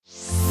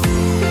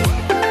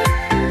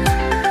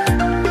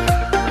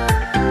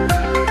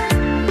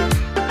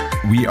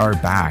are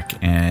back,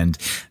 and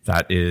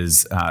that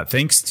is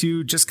thanks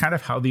to just kind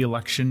of how the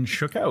election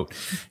shook out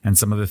and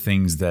some of the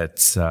things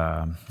that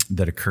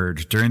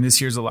occurred during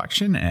this year's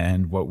election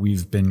and what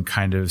we've been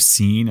kind of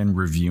seeing and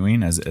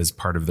reviewing as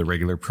part of the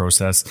regular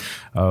process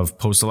of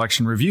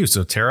post-election review.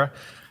 So, Tara,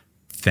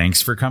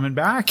 thanks for coming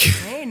back.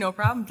 Hey, no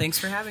problem. Thanks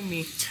for having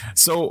me.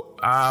 So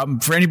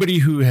for anybody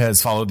who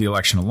has followed the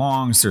election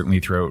along, certainly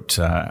throughout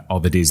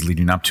all the days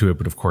leading up to it,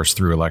 but of course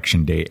through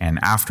election day and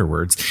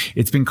afterwards,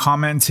 it's been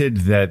commented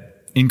that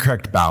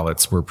incorrect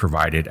ballots were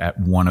provided at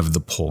one of the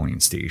polling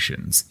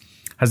stations.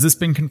 Has this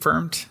been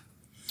confirmed?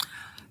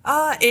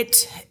 I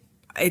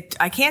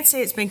can't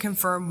say it's been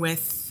confirmed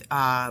with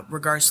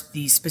regards to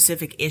the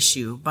specific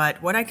issue,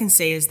 but what I can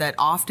say is that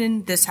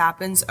often this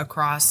happens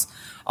across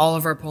all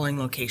of our polling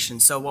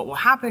locations. So what will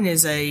happen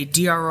is a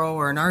DRO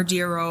or an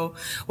RDRO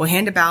will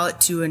hand a ballot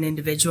to an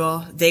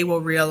individual. They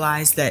will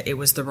realize that it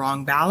was the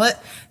wrong ballot.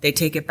 They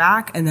take it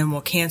back, and then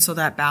we'll cancel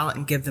that ballot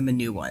and give them a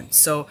new one.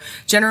 So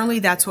generally,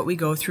 that's what we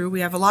go through.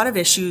 We have a lot of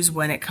issues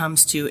when it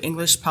comes to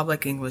English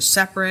public, English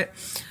separate,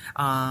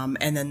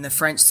 and then the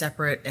French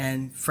separate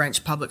and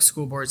French public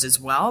school boards as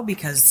well,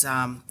 because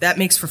that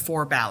makes for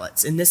 4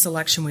 ballots. In this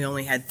election, we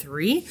only had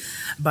 3,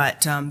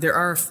 but there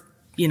are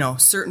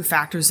certain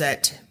factors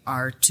that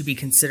are to be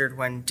considered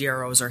when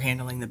DROs are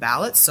handling the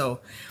ballots. So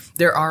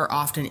there are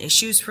often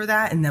issues for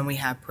that, and then we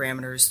have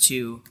parameters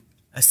to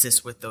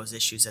assist with those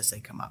issues as they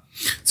come up.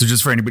 So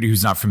just for anybody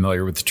who's not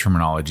familiar with the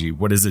terminology,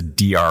 what is a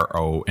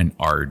DRO and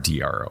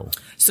RDRO?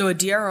 So a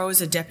DRO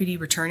is a deputy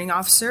returning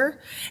officer,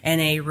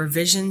 and a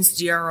revisions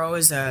DRO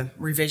is a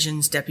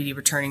revisions deputy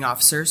returning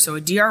officer. So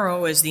a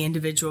DRO is the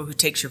individual who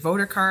takes your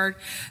voter card,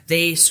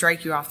 they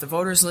strike you off the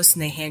voters list,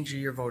 and they hand you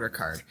your voter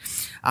card.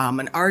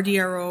 An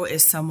RDRO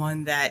is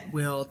someone that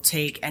will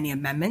take any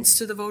amendments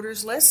to the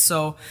voters list.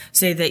 So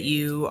say that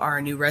you are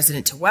a new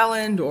resident to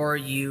Welland, or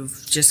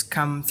you've just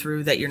come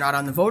through that you're not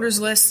on the voters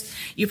list.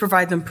 You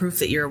provide them proof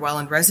that you're a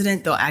Welland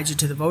resident. They'll add you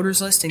to the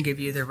voters list and give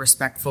you the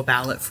respectful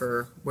ballot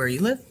for where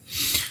you live.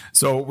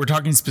 So we're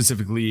talking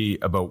specifically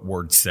about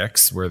Ward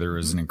 6, where there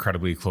was an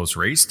incredibly close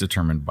race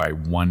determined by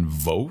 1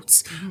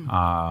 vote.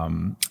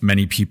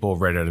 Many people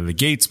right out of the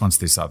gates, once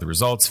they saw the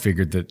results,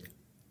 figured that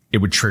it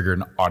would trigger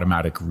an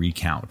automatic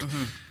recount.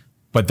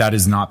 But that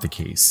is not the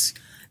case.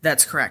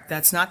 That's correct.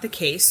 That's not the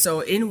case. So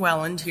in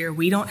Welland here,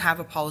 we don't have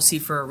a policy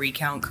for a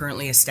recount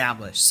currently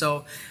established.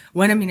 So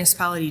when a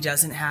municipality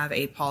doesn't have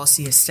a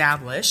policy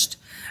established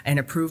and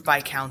approved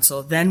by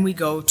council, then we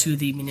go to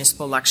the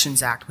Municipal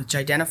Elections Act, which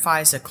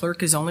identifies a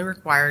clerk is only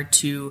required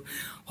to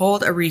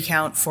hold a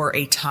recount for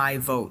a tie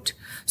vote.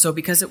 So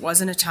because it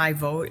wasn't a tie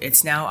vote,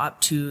 it's now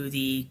up to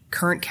the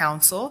current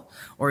council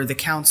or the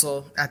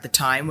council at the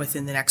time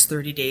within the next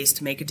 30 days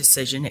to make a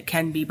decision. It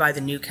can be by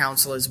the new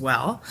council as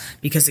well,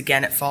 because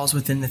again, it falls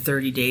within the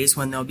 30 days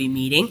when they'll be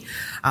meeting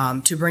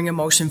to bring a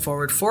motion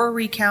forward for a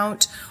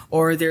recount,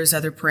 or there's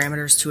other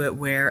parameters to it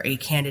where a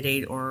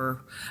candidate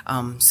or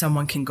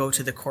someone can go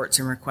to the courts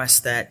and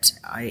request that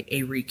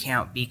a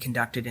recount be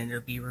conducted and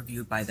it'll be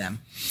reviewed by them.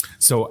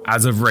 So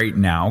as of right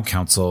now,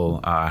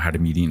 council had a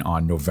meeting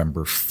on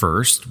November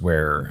 1st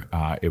where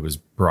it was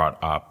brought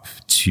up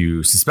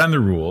to suspend the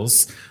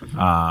rules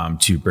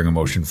to bring a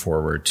motion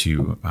forward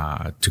to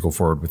go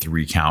forward with the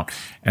recount,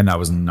 and that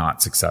was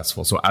not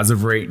successful. So as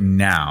of right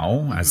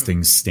now, as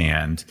things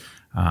stand,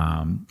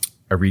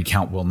 a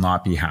recount will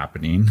not be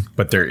happening,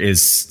 but there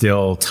is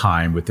still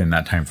time within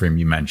that time frame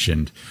you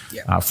mentioned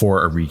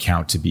for a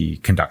recount to be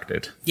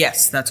conducted.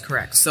 Yes, that's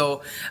correct.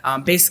 So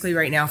basically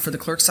right now for the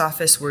clerk's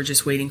office, we're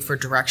just waiting for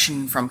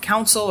direction from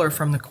council or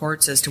from the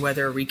courts as to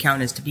whether a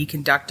recount is to be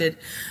conducted.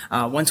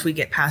 Once we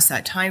get past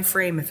that time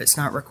frame, if it's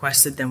not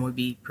requested, then we'll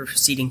be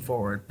proceeding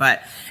forward.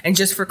 And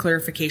just for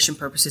clarification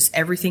purposes,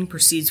 everything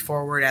proceeds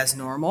forward as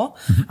normal.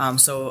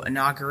 So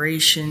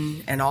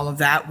inauguration and all of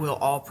that will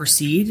all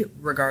proceed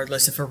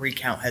regardless if a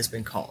recount has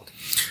been called.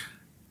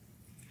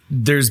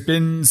 There's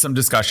been some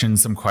discussion,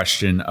 some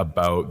question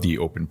about the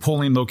open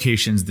polling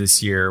locations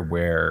this year,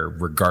 where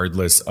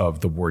regardless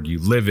of the ward you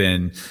live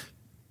in,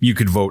 you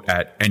could vote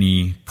at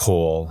any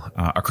poll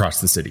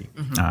across the city.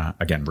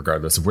 Again,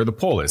 regardless of where the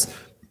poll is.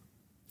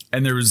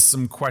 And there was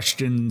some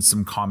question,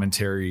 some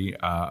commentary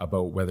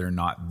about whether or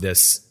not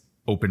this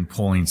open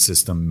polling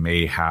system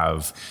may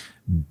have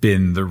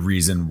been the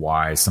reason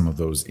why some of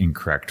those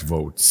incorrect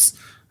votes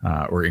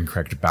or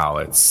incorrect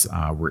ballots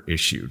were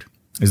issued.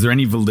 Is there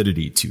any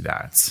validity to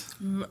that?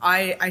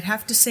 I'd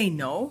have to say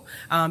no,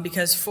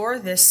 because for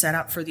this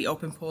setup for the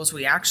open polls,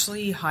 we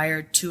actually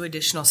hired 2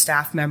 additional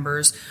staff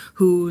members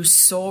whose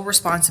sole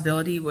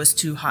responsibility was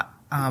to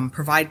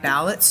provide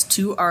ballots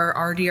to our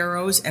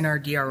RDROs and our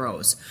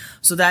DROs.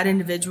 So that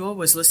individual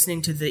was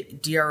listening to the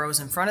DROs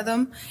in front of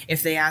them.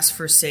 If they asked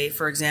for, say,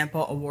 for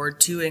example, a Ward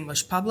 2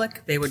 English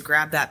Public, they would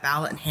grab that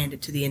ballot and hand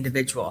it to the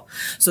individual.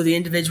 So the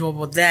individual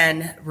will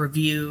then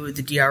review,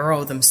 the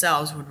DRO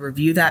themselves would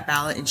review that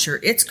ballot,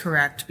 ensure it's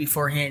correct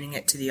before handing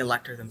it to the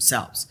elector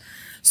themselves.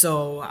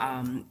 So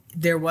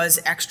There was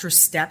extra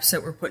steps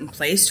that were put in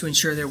place to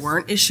ensure there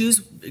weren't issues,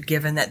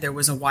 given that there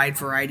was a wide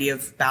variety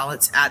of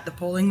ballots at the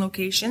polling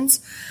locations.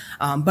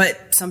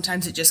 But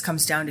sometimes it just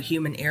comes down to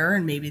human error,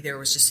 and maybe there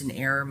was just an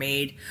error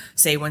made,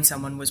 say when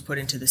someone was put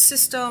into the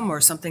system or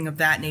something of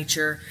that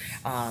nature.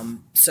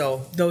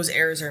 So those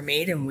errors are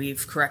made, and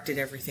we've corrected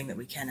everything that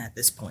we can at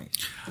this point.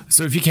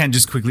 So if you can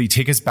just quickly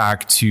take us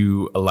back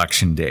to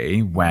Election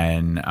Day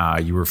when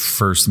you were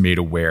first made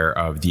aware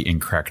of the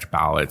incorrect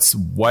ballots.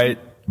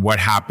 What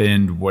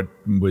happened? What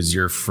was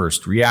your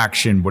first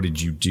reaction? What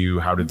did you do?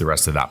 How did the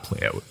rest of that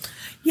play out?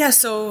 Yeah,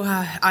 so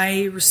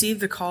I received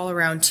the call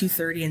around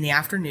 2:30 in the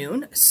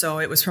afternoon. So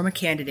it was from a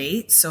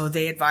candidate. So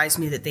they advised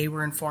me that they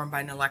were informed by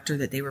an elector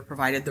that they were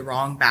provided the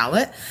wrong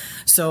ballot.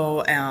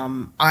 So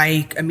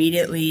I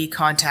immediately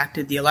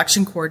contacted the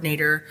election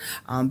coordinator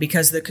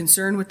because the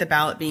concern with the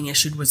ballot being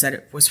issued was that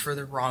it was for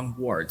the wrong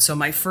ward. So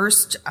my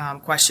first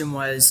question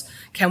was,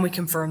 can we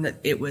confirm that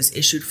it was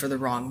issued for the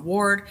wrong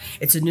ward?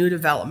 It's a new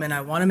development.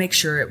 I want to make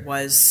sure it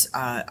was,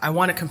 I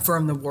want to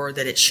confirm the ward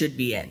that it should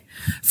be in.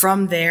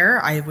 From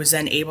there, I was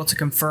then able to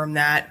confirm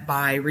that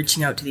by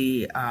reaching out to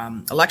the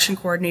election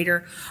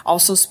coordinator,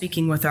 also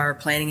speaking with our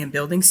planning and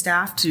building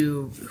staff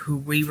who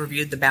we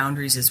reviewed the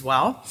boundaries as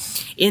well.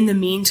 In the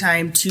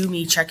meantime, to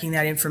me checking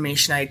that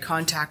information, I had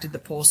contacted the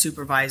poll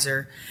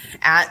supervisor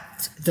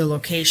at the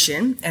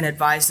location and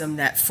advised them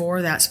that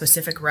for that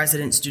specific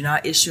residence, do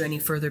not issue any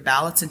further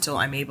ballots until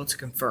I'm able to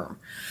confirm.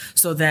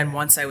 So then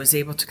once I was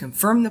able to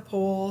confirm the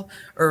poll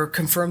or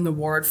confirm the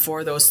ward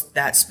for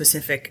that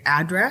specific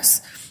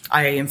address,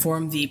 I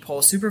informed the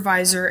poll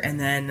supervisor, and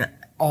then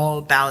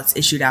all ballots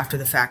issued after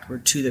the fact were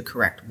to the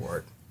correct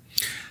ward.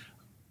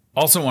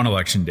 Also on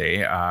Election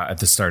Day, at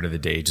the start of the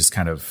day, just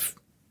kind of,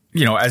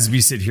 as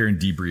we sit here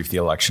and debrief the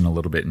election a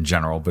little bit in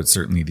general, but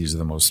certainly these are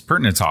the most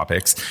pertinent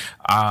topics.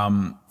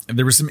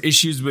 There were some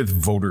issues with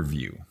voter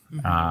view,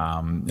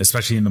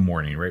 especially in the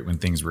morning, right? When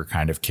things were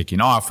kind of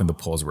kicking off and the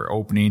polls were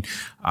opening.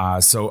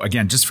 So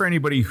again, just for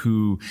anybody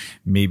who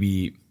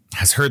maybe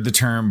has heard the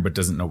term but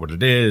doesn't know what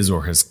it is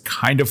or has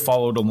kind of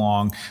followed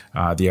along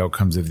the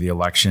outcomes of the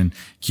election,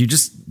 can you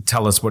just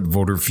tell us what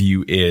voter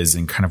view is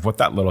and kind of what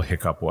that little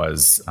hiccup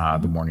was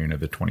the morning of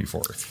the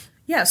 24th?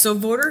 Yeah, so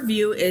voter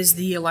view is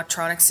the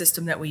electronic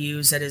system that we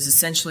use that is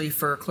essentially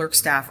for clerk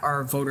staff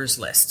our voters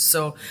list.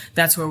 So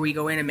that's where we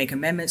go in and make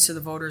amendments to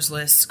the voters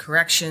list,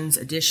 corrections,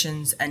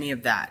 additions, any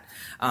of that.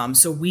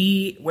 So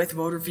with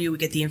voter view, we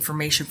get the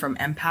information from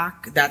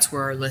MPAC. That's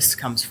where our list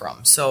comes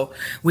from. So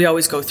we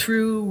always go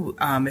through.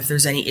 If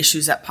there's any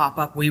issues that pop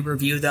up, we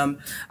review them.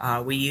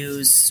 We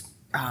use,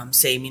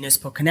 say,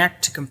 Municipal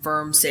Connect to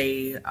confirm,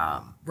 say,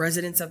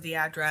 residents of the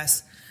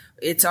address.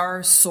 It's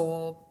our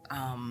sole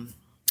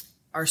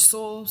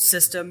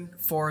system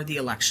for the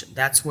election.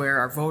 That's where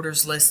our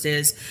voters list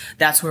is.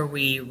 That's where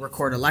we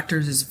record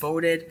electors as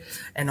voted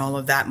and all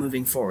of that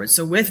moving forward.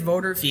 So with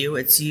voter view,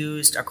 it's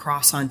used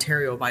across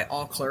Ontario by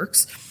all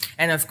clerks.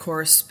 And of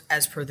course,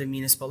 as per the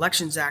Municipal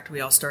Elections Act, we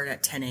all start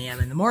at 10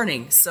 a.m. in the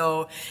morning.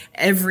 So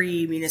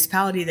every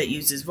municipality that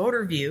uses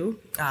voter view,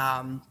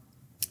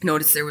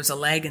 noticed there was a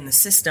lag in the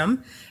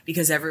system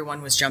because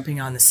everyone was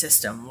jumping on the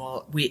system.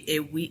 Well, we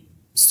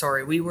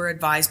were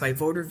advised by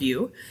voter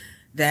view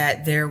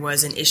that there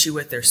was an issue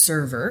with their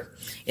server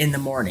in the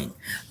morning.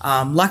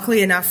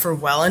 Luckily enough for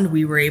Welland,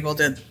 we were able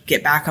to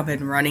get back up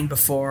and running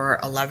before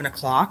 11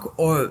 o'clock.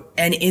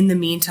 And in the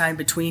meantime,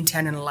 between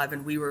 10 and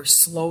 11, we were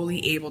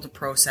slowly able to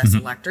process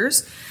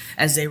electors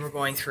as they were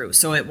going through.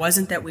 So it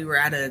wasn't that we were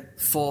at a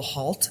full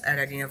halt at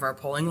any of our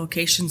polling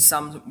locations.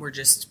 Some were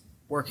just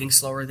working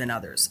slower than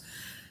others.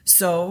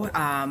 So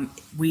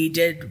we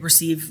did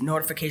receive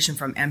notification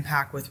from from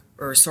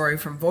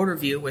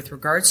VoterView with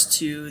regards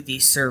to the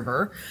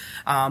server,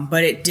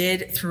 but it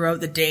did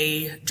throughout the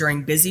day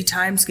during busy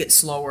times get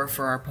slower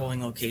for our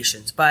polling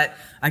locations. But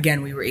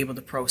again, we were able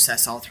to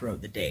process all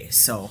throughout the day.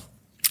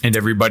 And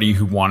everybody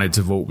who wanted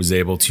to vote was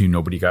able to.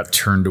 Nobody got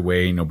turned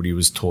away. Nobody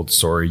was told,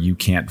 sorry, you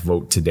can't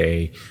vote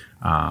today.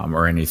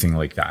 Or anything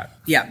like that.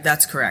 Yeah,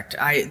 that's correct.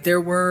 I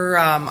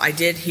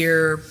did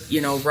hear,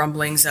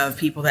 rumblings of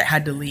people that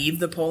had to leave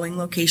the polling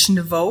location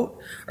to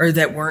vote or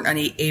that weren't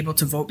able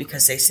to vote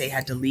because they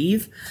had to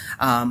leave.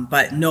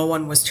 But no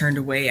one was turned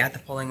away at the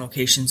polling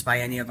locations by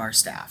any of our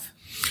staff.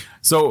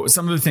 So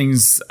some of the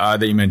things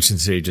that you mentioned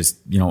today just,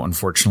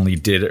 unfortunately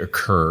did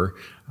occur.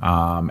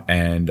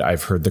 And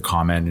I've heard the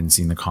comment and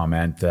seen the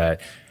comment that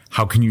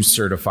how can you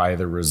certify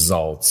the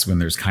results when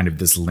there's kind of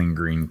this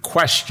lingering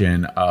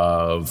question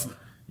of,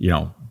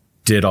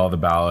 did all the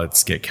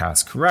ballots get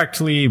cast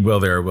correctly? Will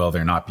there or will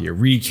there not be a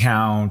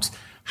recount?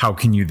 How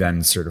can you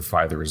then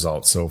certify the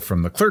results? So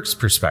from the clerk's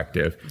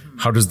perspective,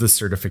 how does the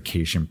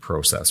certification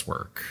process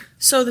work?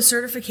 So the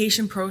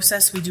certification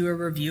process, we do a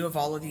review of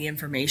all of the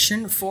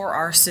information. For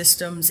our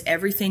systems,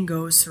 everything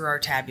goes through our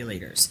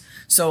tabulators.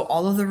 So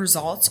all of the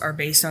results are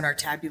based on our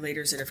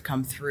tabulators that have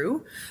come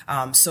through.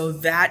 So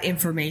that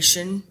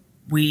information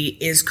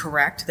is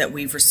correct that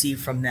we've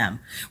received from them.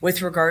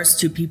 With regards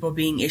to people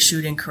being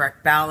issued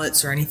incorrect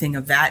ballots or anything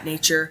of that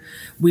nature,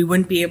 we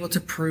wouldn't be able to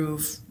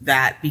prove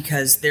that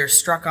because they're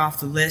struck off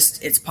the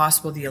list. It's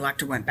possible the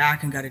elector went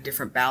back and got a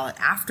different ballot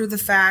after the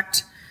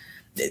fact.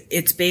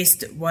 It's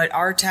based, what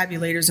our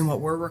tabulators and what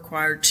we're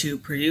required to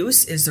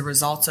produce is the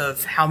results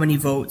of how many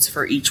votes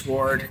for each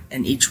ward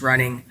and each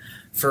running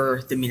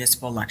for the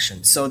municipal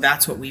election. So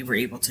that's what we were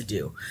able to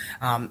do.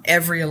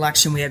 Every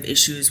election we have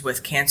issues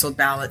with canceled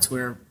ballots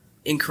where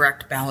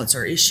incorrect ballots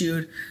are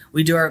issued.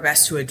 We do our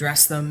best to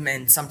address them,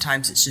 and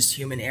sometimes it's just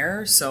human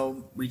error.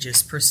 So we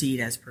just proceed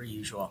as per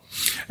usual.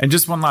 And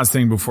just one last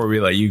thing before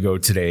we let you go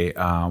today.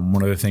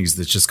 One of the things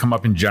that's just come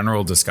up in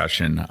general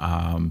discussion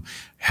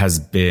has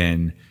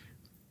been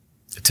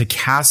to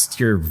cast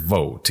your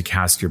vote, to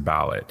cast your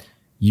ballot.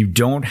 You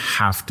don't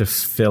have to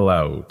fill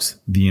out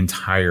the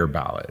entire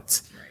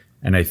ballot.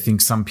 And I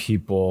think some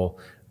people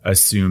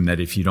assume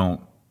that if you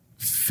don't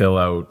fill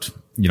out,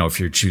 if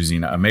you're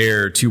choosing a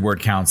mayor, 2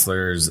 ward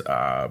councilors,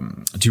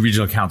 2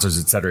 regional councilors,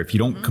 et cetera, if you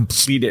don't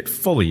complete it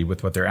fully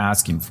with what they're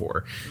asking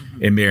for,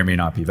 it may or may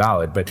not be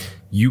valid. But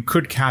you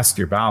could cast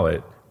your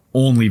ballot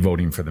only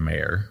voting for the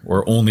mayor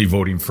or only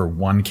voting for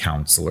one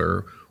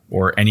councilor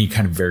or any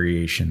kind of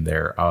variation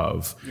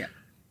thereof. Yeah.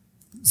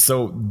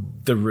 So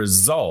the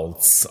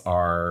results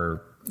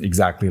are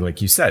exactly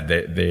like you said.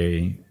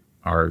 They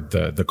are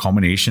the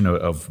culmination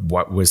of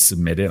what was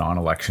submitted on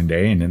election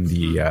day and in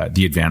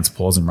the advanced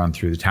polls and run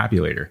through the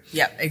tabulator.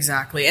 Yep,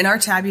 exactly. And our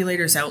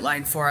tabulators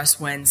outline for us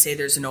when, say,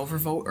 there's an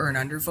overvote or an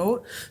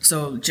undervote.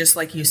 So just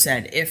like you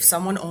said, if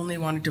someone only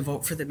wanted to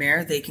vote for the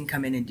mayor, they can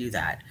come in and do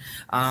that.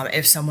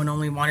 If someone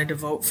only wanted to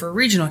vote for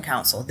regional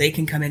council, they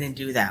can come in and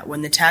do that.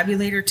 When the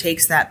tabulator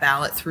takes that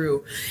ballot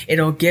through,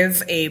 it'll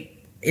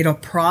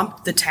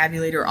prompt the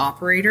tabulator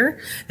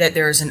operator that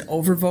there is an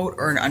overvote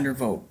or an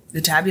undervote.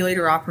 The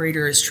tabulator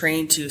operator is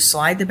trained to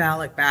slide the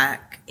ballot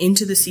back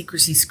into the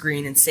secrecy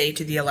screen and say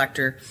to the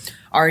elector,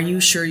 are you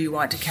sure you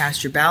want to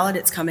cast your ballot?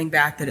 It's coming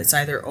back that it's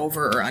either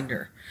over or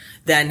under.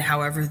 Then,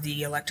 however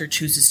the elector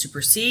chooses to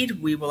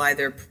proceed, we will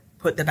either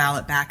put the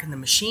ballot back in the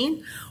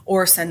machine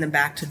or send them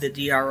back to the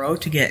DRO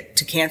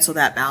to cancel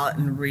that ballot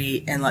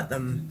and let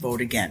them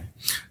vote again.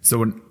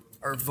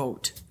 Or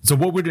vote. So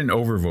what would an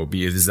overvote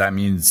be? Does that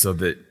mean so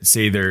that,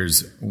 say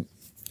there's,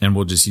 and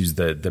we'll just use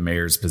the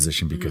mayor's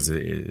position because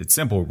it's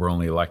simple. We're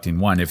only electing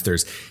one. If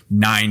there's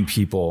 9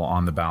 people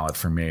on the ballot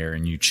for mayor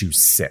and you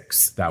choose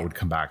 6, that would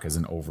come back as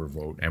an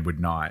overvote and would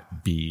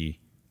not be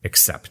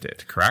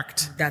accepted,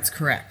 correct? That's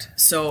correct.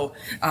 So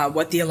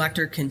what the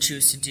elector can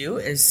choose to do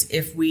is,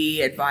 if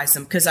we advise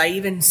them, because I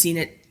even seen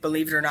it,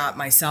 believe it or not,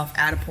 myself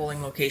at a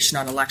polling location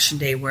on election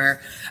day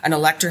where an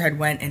elector had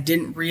went and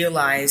didn't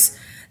realize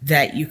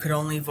that you could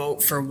only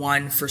vote for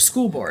one for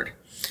school board.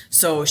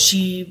 So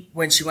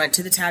when she went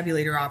to the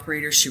tabulator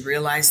operator, she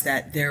realized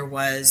that there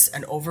was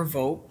an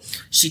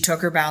overvote. She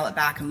took her ballot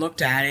back and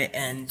looked at it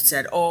and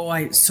said,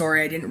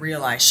 sorry, I didn't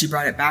realize. She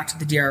brought it back to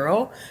the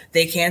DRO.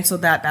 They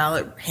canceled that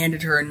ballot,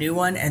 handed her a new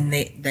one, and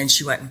then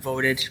she went and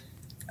voted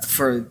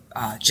for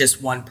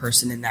just one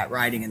person in that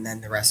riding, and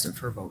then the rest of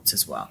her votes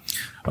as well.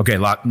 Okay,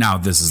 now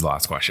this is the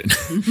last question.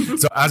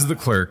 So as the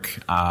clerk,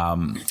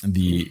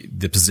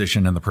 the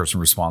position and the person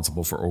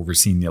responsible for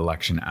overseeing the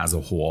election as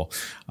a whole,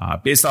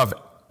 based off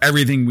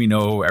everything we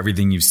know,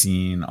 everything you've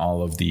seen,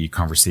 all of the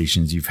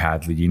conversations you've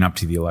had leading up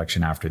to the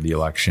election, after the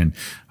election,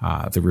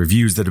 the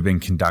reviews that have been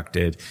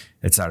conducted,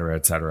 et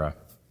cetera,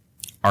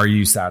 are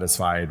you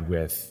satisfied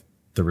with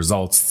the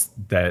results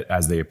that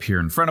as they appear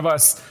in front of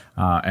us?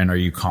 And are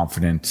you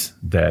confident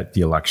that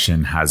the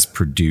election has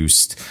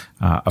produced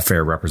a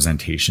fair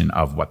representation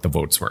of what the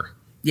votes were?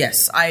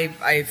 Yes, I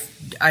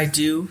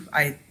do.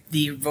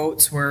 The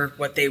votes were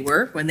what they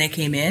were when they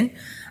came in.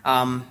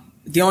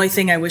 The only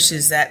thing I wish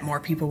is that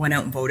more people went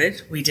out and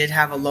voted. We did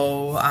have a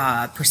low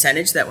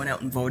percentage that went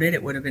out and voted.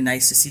 It would have been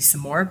nice to see some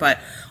more, but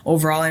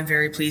overall I'm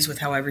very pleased with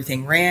how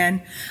everything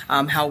ran,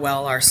 how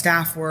well our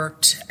staff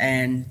worked,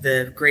 and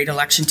the great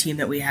election team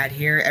that we had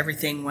here.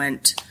 Everything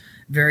went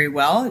very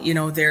well.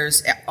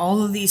 There's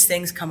all of these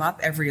things come up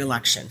every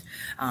election.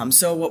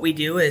 So what we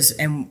do is,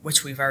 and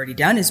which we've already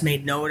done, is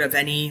made note of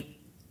any,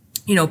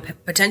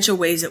 potential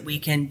ways that we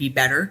can be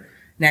better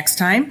next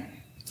time.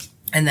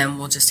 And then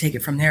we'll just take it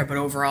from there. But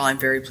overall, I'm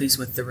very pleased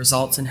with the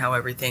results and how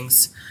everything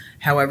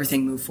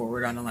moved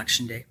forward on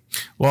election day.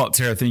 Well,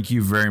 Tara, thank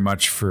you very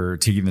much for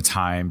taking the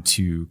time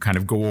to kind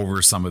of go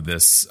over some of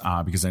this,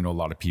 because I know a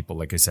lot of people,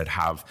 like I said,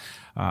 have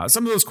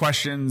some of those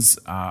questions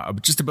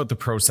just about the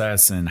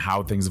process and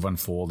how things have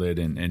unfolded.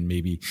 And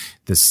maybe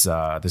this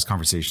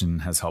conversation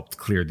has helped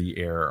clear the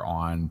air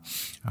on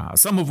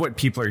some of what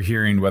people are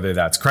hearing, whether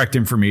that's correct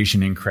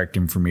information, incorrect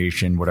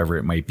information, whatever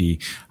it might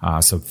be.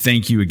 So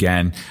thank you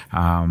again.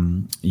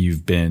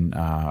 You've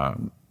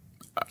been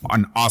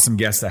an awesome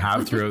guest to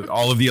have throughout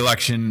all of the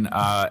election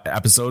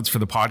episodes for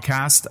the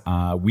podcast.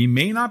 We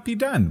may not be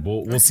done.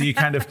 We'll see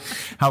kind of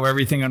how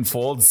everything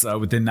unfolds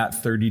within that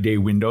 30-day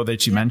window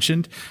that you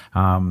mentioned.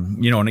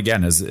 And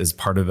again, as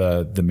part of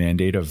the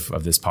mandate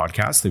of this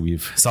podcast that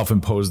we've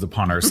self-imposed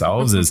upon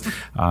ourselves is,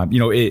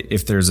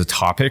 if there's a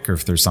topic or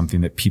if there's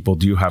something that people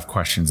do have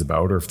questions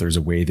about, or if there's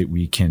a way that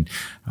we can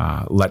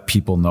let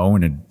people know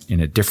in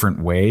a different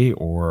way,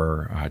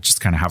 or just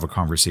kind of have a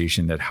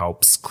conversation that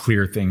helps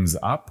clear things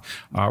up,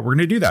 we're going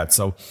to do that.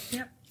 So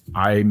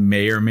I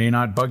may or may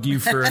not bug you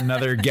for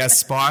another guest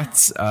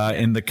spot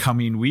in the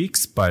coming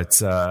weeks.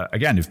 But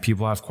again, if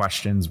people have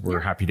questions, we're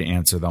happy to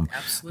answer them.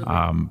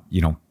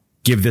 Absolutely.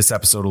 Give this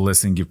episode a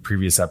listen, give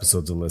previous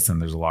episodes a listen.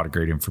 There's a lot of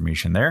great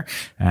information there.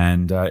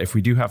 And if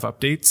we do have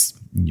updates,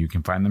 you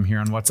can find them here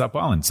on What's Up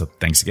Welland. So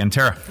thanks again,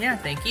 Tara. Yeah,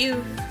 thank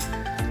you.